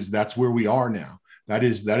relating, because that's where we are now. That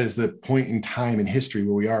is the point in time in history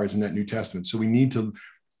where we are, is in that New Testament. So we need to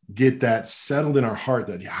get that settled in our heart,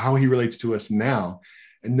 that how he relates to us now.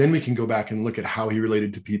 And then we can go back and look at how he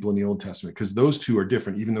related to people in the Old Testament, because those two are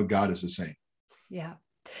different, even though God is the same. Yeah.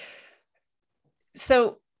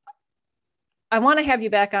 So I want to have you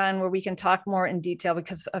back on where we can talk more in detail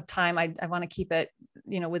because of time. I want to keep it,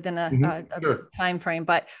 within a Sure. time frame,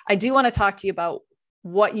 but I do want to talk to you about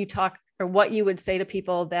what you would say to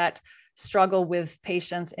people that struggle with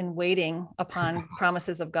patience and waiting upon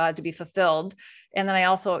promises of God to be fulfilled. And then I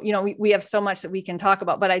also, we have so much that we can talk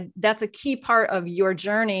about, but that's a key part of your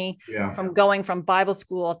journey from going from Bible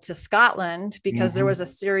school to Scotland, because there was a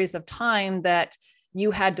series of time that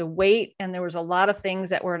you had to wait. And there was a lot of things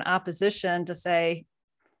that were in opposition to say,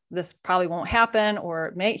 this probably won't happen,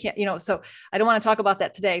 or may, so I don't want to talk about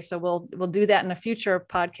that today. So we'll do that in a future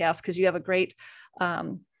podcast, because you have a great,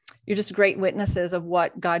 you're just great witnesses of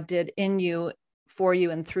what God did in you, for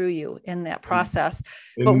you, and through you in that process.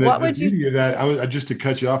 But what would you? The beauty of that, just to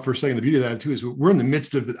cut you off for a second, the beauty of that too is we're in the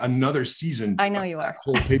midst of another season. I know you are.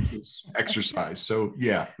 Whole patience exercise. So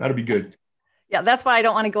yeah, that'll be good. Yeah, that's why I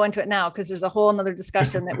don't want to go into it now, because there's a whole another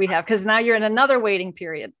discussion that we have, because now you're in another waiting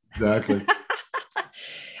period. Exactly.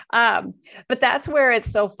 But that's where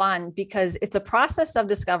it's so fun, because it's a process of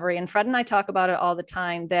discovery. And Fred and I talk about it all the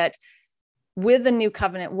time, that with the new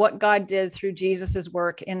covenant, what God did through Jesus's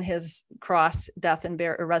work in his cross, death, and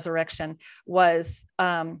resurrection was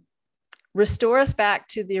restore us back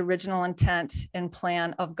to the original intent and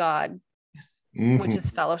plan of God, which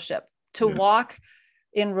is fellowship, to walk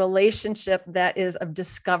in relationship that is of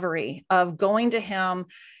discovery, of going to him.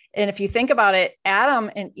 And if you think about it,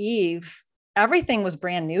 Adam and Eve, everything was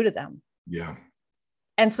brand new to them. Yeah.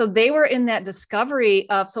 And so they were in that discovery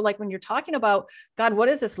of, so like when you're talking about, God, what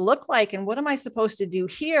does this look like? And what am I supposed to do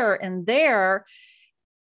here and there?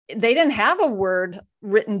 They didn't have a word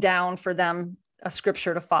written down for them, a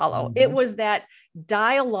scripture to follow. It was that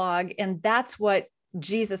dialogue. And that's what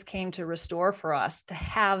Jesus came to restore for us, to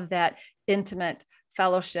have that intimate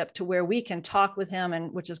fellowship to where we can talk with him,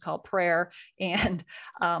 and which is called prayer and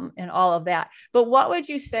all of that. But what would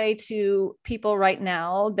you say to people right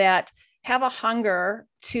now that have a hunger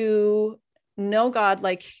to know God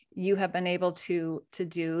like you have been able to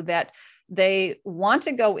do, that they want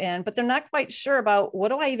to go in, but they're not quite sure about, what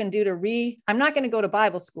do I even do I'm not going to go to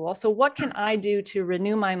Bible school. So what can I do to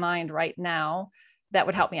renew my mind right now that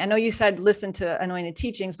would help me? I know you said listen to anointed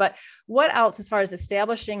teachings, but what else as far as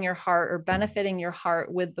establishing your heart or benefiting your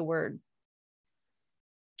heart with the word?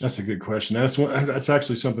 That's a good question. That's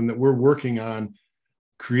actually something that we're working on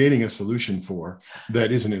creating a solution for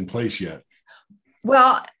that isn't in place yet.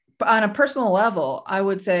 Well, on a personal level, I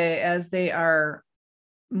would say as they are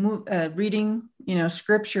reading,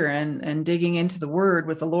 scripture and digging into the word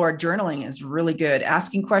with the Lord, journaling is really good.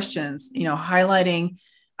 Asking questions, highlighting,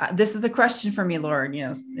 this is a question for me, Lord,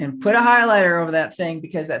 and put a highlighter over that thing,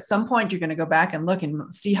 because at some point you're going to go back and look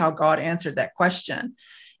and see how God answered that question.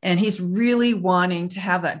 And he's really wanting to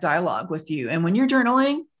have that dialogue with you. And when you're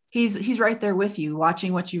journaling, he's right there with you,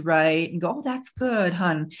 watching what you write and go, oh, that's good,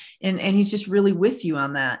 hon. And he's just really with you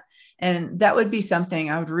on that. And that would be something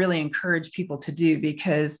I would really encourage people to do,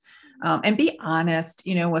 because, and be honest,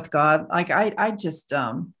 with God. Like I just,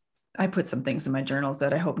 I put some things in my journals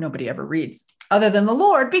that I hope nobody ever reads other than the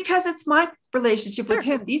Lord, because it's my relationship with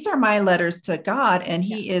him. These are my letters to God, and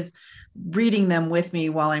he is reading them with me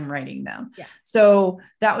while I'm writing them. Yeah. So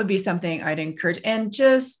that would be something I'd encourage, and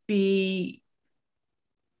just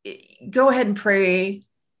go ahead and pray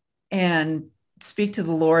and speak to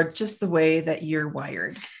the Lord just the way that you're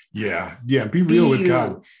wired. Yeah. Yeah. Be real with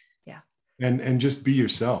God. Yeah. And just be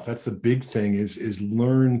yourself. That's the big thing is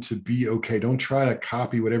learn to be okay. Don't try to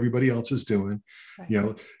copy what everybody else is doing.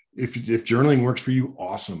 Right. If journaling works for you,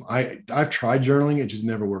 awesome. I've tried journaling. It just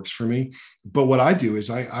never works for me. But what I do is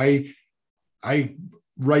I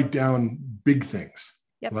write down big things.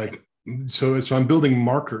 Yep. Like, so I'm building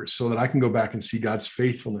markers so that I can go back and see God's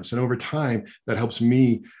faithfulness. And over time, that helps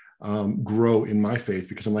me grow in my faith,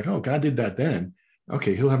 because I'm like, oh, God did that then.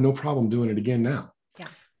 Okay, he'll have no problem doing it again now. Yeah.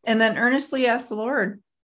 And then earnestly ask the Lord,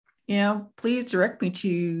 please direct me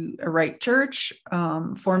to a right church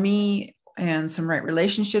for me, and some right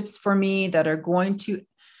relationships for me that are going to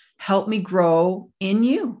help me grow in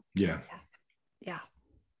you. Yeah.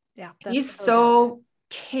 Yeah. He's so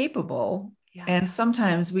capable. Yeah. And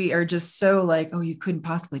sometimes we are just so like, oh, you couldn't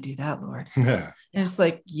possibly do that, Lord. Yeah. And it's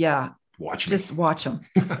like, yeah, Watch him.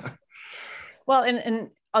 Well, and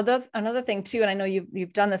another thing too, and I know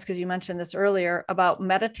you've done this because you mentioned this earlier about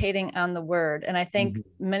meditating on the word. And I think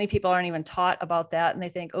many people aren't even taught about that. And they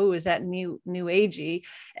think, oh, is that new agey?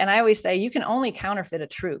 And I always say you can only counterfeit a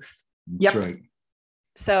truth. That's right.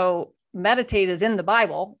 So meditate is in the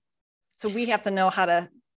Bible. So we have to know how to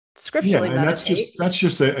scripturally meditate. That's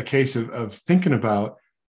just a case of thinking about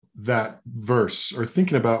that verse or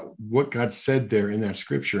thinking about what God said there in that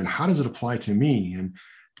scripture and how does it apply to me, and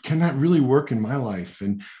can that really work in my life,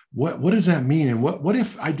 and what does that mean, and what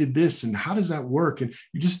if I did this, and how does that work? And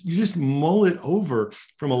you just mull it over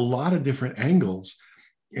from a lot of different angles,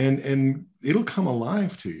 and it'll come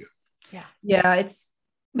alive to you. Yeah, it's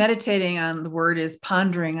meditating on the word is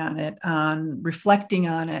pondering on it, on reflecting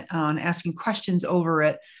on it, on asking questions over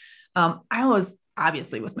it. I was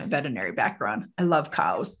obviously, with my veterinary background, I love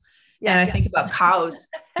cows. And I think about cows,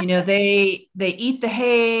 they eat the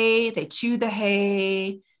hay, they chew the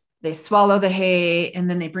hay, they swallow the hay, and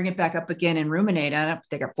then they bring it back up again and ruminate on it.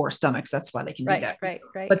 They got 4 stomachs. That's why they can do that. Right.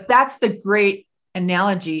 But that's the great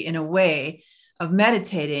analogy in a way of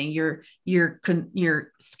meditating. You're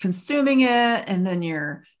consuming it, and then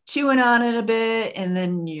you're chewing on it a bit, and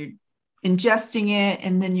then you're ingesting it,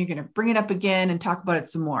 and then you're going to bring it up again and talk about it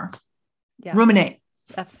some more. Yeah. Ruminate.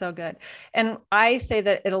 That's so good. And I say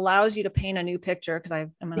that it allows you to paint a new picture, because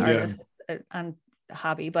I'm an artist on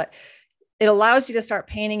hobby, but it allows you to start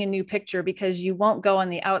painting a new picture because you won't go on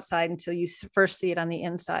the outside until you first see it on the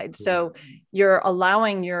inside. So you're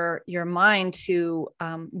allowing your mind to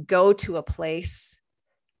go to a place,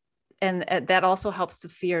 and that also helps the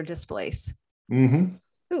fear displace.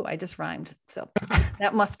 Ooh, I just rhymed. So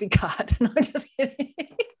that must be God. No, I'm just kidding.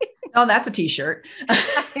 Oh, that's a t-shirt.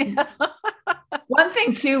 One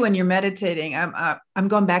thing too, when you're meditating, I'm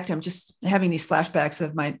going back to, I'm just having these flashbacks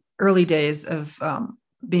of my early days of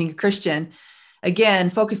being a Christian.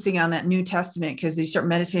 Again, focusing on that New Testament, because you start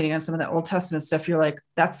meditating on some of that Old Testament stuff, you're like,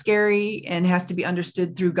 that's scary and has to be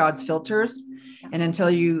understood through God's filters. And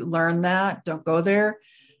until you learn that, don't go there.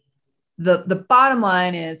 The bottom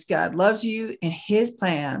line is God loves you, and his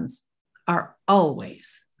plans are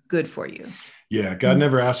always good for you. Yeah. God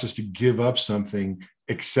never asks us to give up something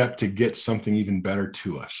except to get something even better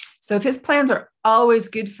to us. So if his plans are always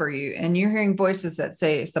good for you, and you're hearing voices that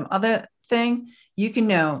say some other thing, you can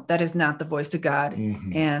know that is not the voice of God.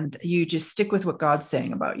 And you just stick with what God's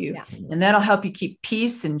saying about you. And that'll help you keep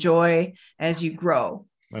peace and joy as you grow.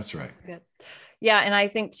 That's right. That's good. Yeah. And I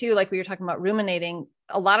think too, like we were talking about ruminating,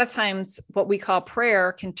 a lot of times what we call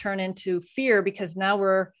prayer can turn into fear, because now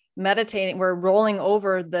we're meditating, we're rolling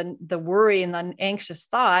over the worry and the anxious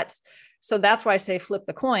thoughts. So that's why I say flip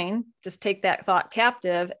the coin, just take that thought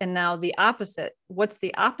captive. And now the opposite, what's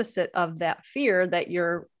the opposite of that fear? That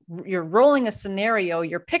you're rolling a scenario,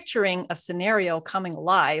 you're picturing a scenario coming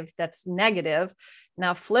alive that's negative.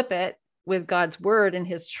 Now flip it with God's word and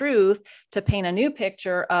his truth to paint a new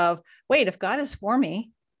picture of, wait, if God is for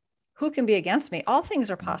me, who can be against me? All things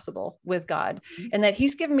are possible with God. And that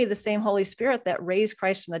he's given me the same Holy Spirit that raised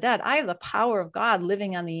Christ from the dead. I have the power of God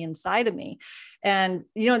living on the inside of me. And,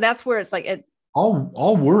 that's where it's like,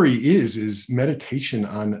 all worry is meditation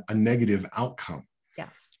on a negative outcome.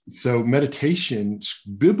 Yes. So meditation,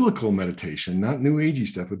 biblical meditation, not new agey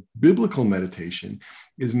stuff, but biblical meditation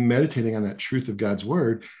is meditating on that truth of God's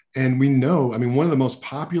word. And we know, one of the most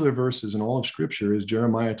popular verses in all of scripture is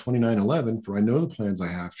Jeremiah 29:11, for I know the plans I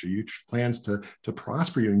have for you, plans to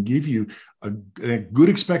prosper you and give you a good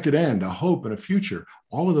expected end, a hope and a future,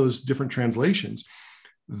 all of those different translations.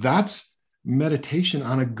 That's meditation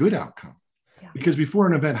on a good outcome. Yeah. Because before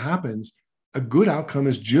an event happens, a good outcome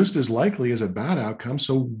is just as likely as a bad outcome.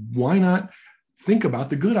 So why not think about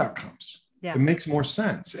the good outcomes? Yeah. It makes more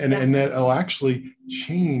sense. And that'll actually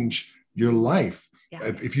change your life. Yeah.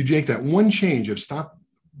 If you make that one change of stop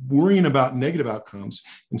worrying about negative outcomes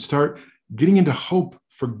and start getting into hope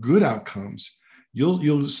for good outcomes,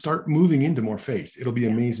 you'll start moving into more faith. It'll be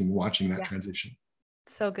amazing watching that transition.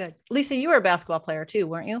 So good. Lisa, you were a basketball player too,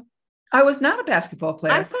 weren't you? I was not a basketball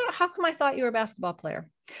player. How come I thought you were a basketball player?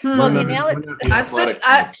 Well, the analogy.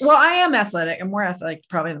 I am athletic. I'm more athletic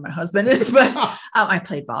probably than my husband is, but I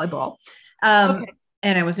played volleyball, and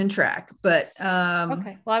I was in track. But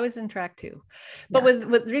okay, well, I was in track too. But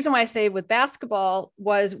with the reason why I say with basketball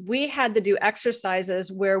was we had to do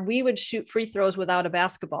exercises where we would shoot free throws without a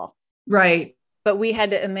basketball, right? But we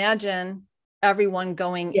had to imagine everyone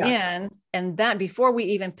going in, and then before we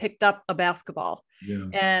even picked up a basketball. Yeah.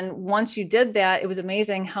 And once you did that, it was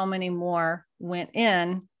amazing how many more went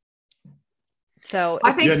in. So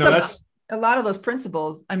I think a lot of those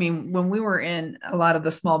principles, I mean, when we were in a lot of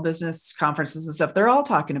the small business conferences and stuff, they're all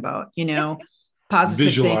talking about,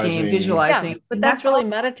 positive thinking, visualizing. Yeah, but that's really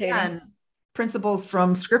meditating. Again, principles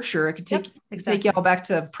from scripture. It could take you all back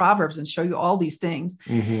to Proverbs and show you all these things.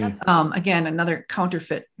 Mm-hmm. Again, another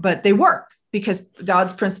counterfeit, but they work because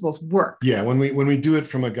God's principles work. Yeah. When we do it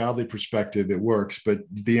from a godly perspective, it works, but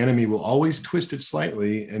the enemy will always twist it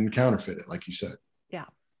slightly and counterfeit it, like you said.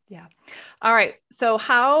 Yeah. All right. So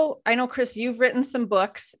I know, Chris, you've written some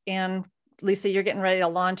books, and Lisa, you're getting ready to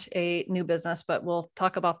launch a new business, but we'll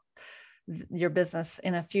talk about your business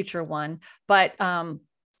in a future one. But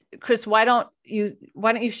Chris, why don't you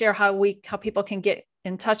share how people can get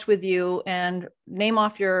in touch with you and name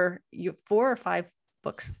off your 4 or 5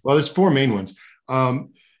 books? Well, there's 4 main ones. Our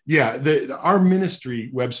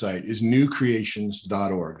ministry website is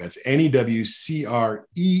newcreations.org. That's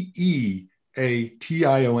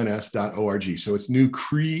NEWCREEATIONS.org. So it's New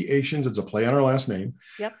Creations. It's a play on our last name.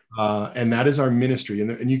 Yep. And that is our ministry.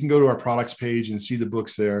 And you can go to our products page and see the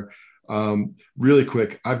books there. Really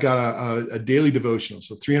quick, I've got a daily devotional.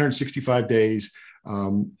 So 365 days.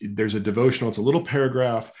 There's a devotional. It's a little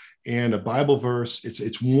paragraph and a Bible verse.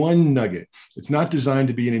 It's one nugget. It's not designed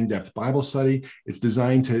to be an in-depth Bible study. It's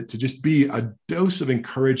designed to just be a dose of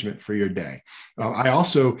encouragement for your day. I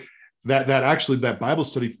also, that Bible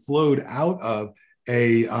study flowed out of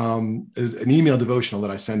an email devotional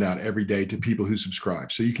that I send out every day to people who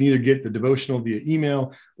subscribe. So you can either get the devotional via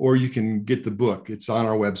email or you can get the book. It's on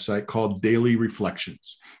our website called Daily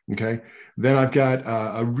Reflections. Okay. Then I've got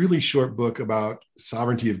a really short book about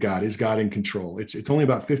sovereignty of God. Is God in control? It's only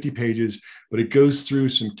about 50 pages, but it goes through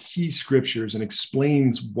some key scriptures and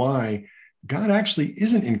explains why God actually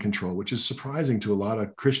isn't in control, which is surprising to a lot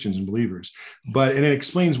of Christians and believers. And it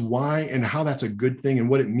explains why and how that's a good thing and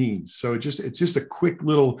what it means. So it's just a quick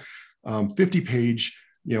little 50-page,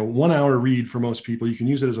 1 hour read for most people. You can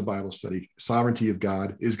use it as a Bible study. Sovereignty of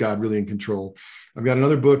God. Is God really in control? I've got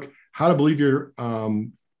another book, How to Believe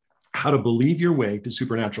Your Way to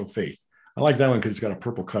Supernatural Faith. I like that one because it's got a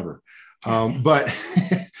purple cover. But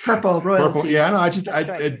purple royalty. Purple, yeah, no,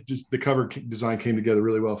 the cover design came together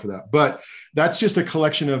really well for that. But that's just a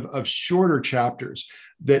collection of shorter chapters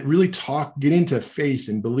that really get into faith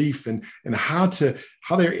and belief and how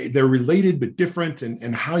they're related but different,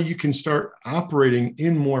 and how you can start operating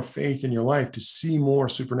in more faith in your life to see more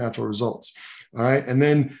supernatural results. All right. And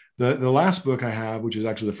then the last book I have, which is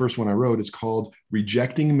actually the first one I wrote, is called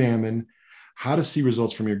Rejecting Mammon: How to See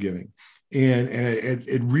Results from Your Giving. And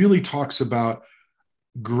it really talks about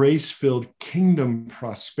grace-filled kingdom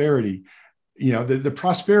prosperity. The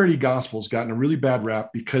prosperity gospel's gotten a really bad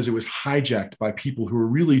rap because it was hijacked by people who are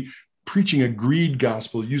really preaching a greed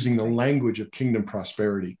gospel using the language of kingdom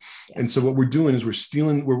prosperity. Yeah. And so what we're doing is we're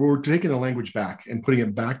taking the language back and putting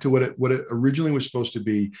it back to what it originally was supposed to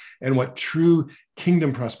be, and what true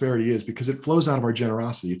kingdom prosperity is, because it flows out of our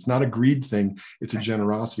generosity. It's not a greed thing. It's a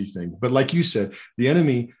generosity thing. But like you said, the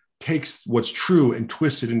enemy takes what's true and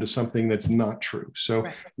twists it into something that's not true. So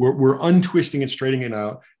we're untwisting it, straightening it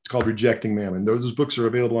out. It's called Rejecting Mammon. Those books are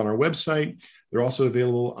available on our website. They're also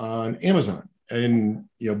available on Amazon, and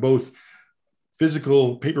both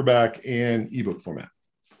physical, paperback, and ebook format.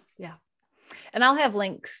 Yeah. And I'll have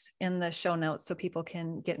links in the show notes so people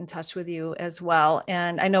can get in touch with you as well.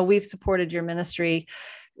 And I know we've supported your ministry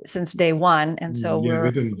since day one. And so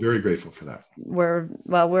we've been very grateful for that.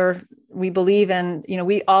 We believe in,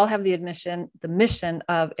 we all have the mission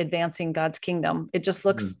of advancing God's kingdom. It just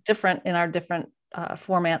looks different in our different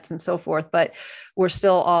formats and so forth, but we're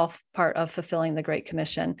still all part of fulfilling the Great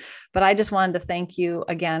Commission. But I just wanted to thank you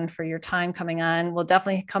again for your time coming on. We'll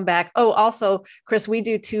definitely come back. Oh, also, Chris, we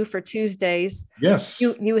do 2 for Tuesdays. Yes.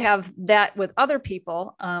 You have that with other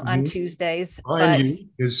people on Tuesdays. And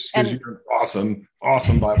you're an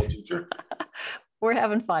awesome Bible teacher. We're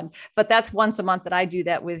having fun, but that's once a month that I do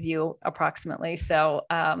that with you approximately. So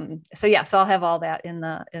I'll have all that in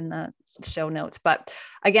the show notes. But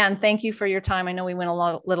again, thank you for your time. I know we went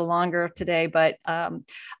a little longer today, but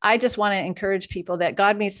I just want to encourage people that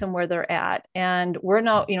God meets them where they're at, and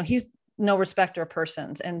He's no respecter of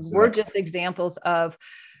persons, and we're just examples of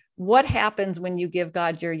what happens when you give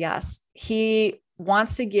God your yes. He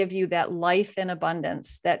wants to give you that life in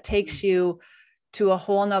abundance that takes you to a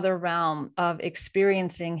whole nother realm of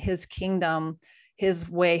experiencing His kingdom, His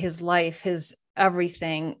way, His life, His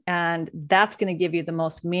everything. And that's going to give you the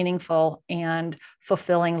most meaningful and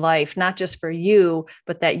fulfilling life, not just for you,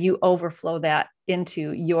 but that you overflow that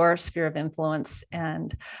into your sphere of influence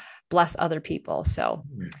and bless other people. So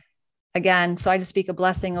again, so I just speak a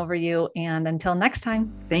blessing over you. And until next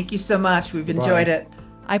time. Thank you so much. We've enjoyed it.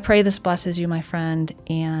 I pray this blesses you, my friend.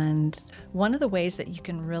 And one of the ways that you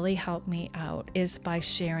can really help me out is by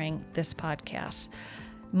sharing this podcast.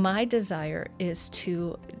 My desire is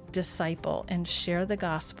to disciple and share the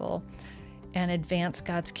gospel and advance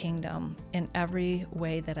God's kingdom in every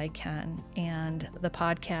way that I can. And the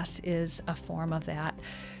podcast is a form of that.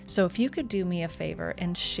 So if you could do me a favor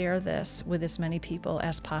and share this with as many people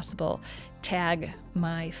as possible, tag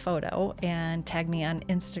my photo and tag me on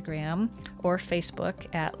Instagram or Facebook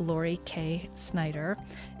at Lori K. Snyder.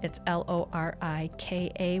 It's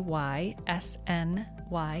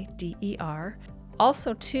LorikaySnyder.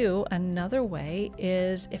 Also, too, another way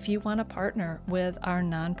is if you want to partner with our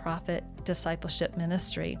nonprofit discipleship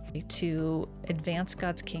ministry to advance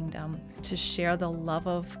God's kingdom, to share the love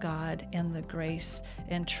of God and the grace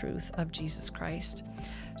and truth of Jesus Christ.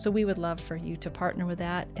 So we would love for you to partner with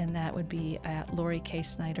that, and that would be at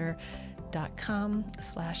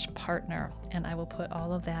loriksnyder.com/partner, and I will put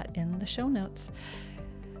all of that in the show notes.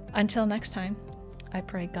 Until next time, I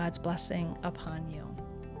pray God's blessing upon you.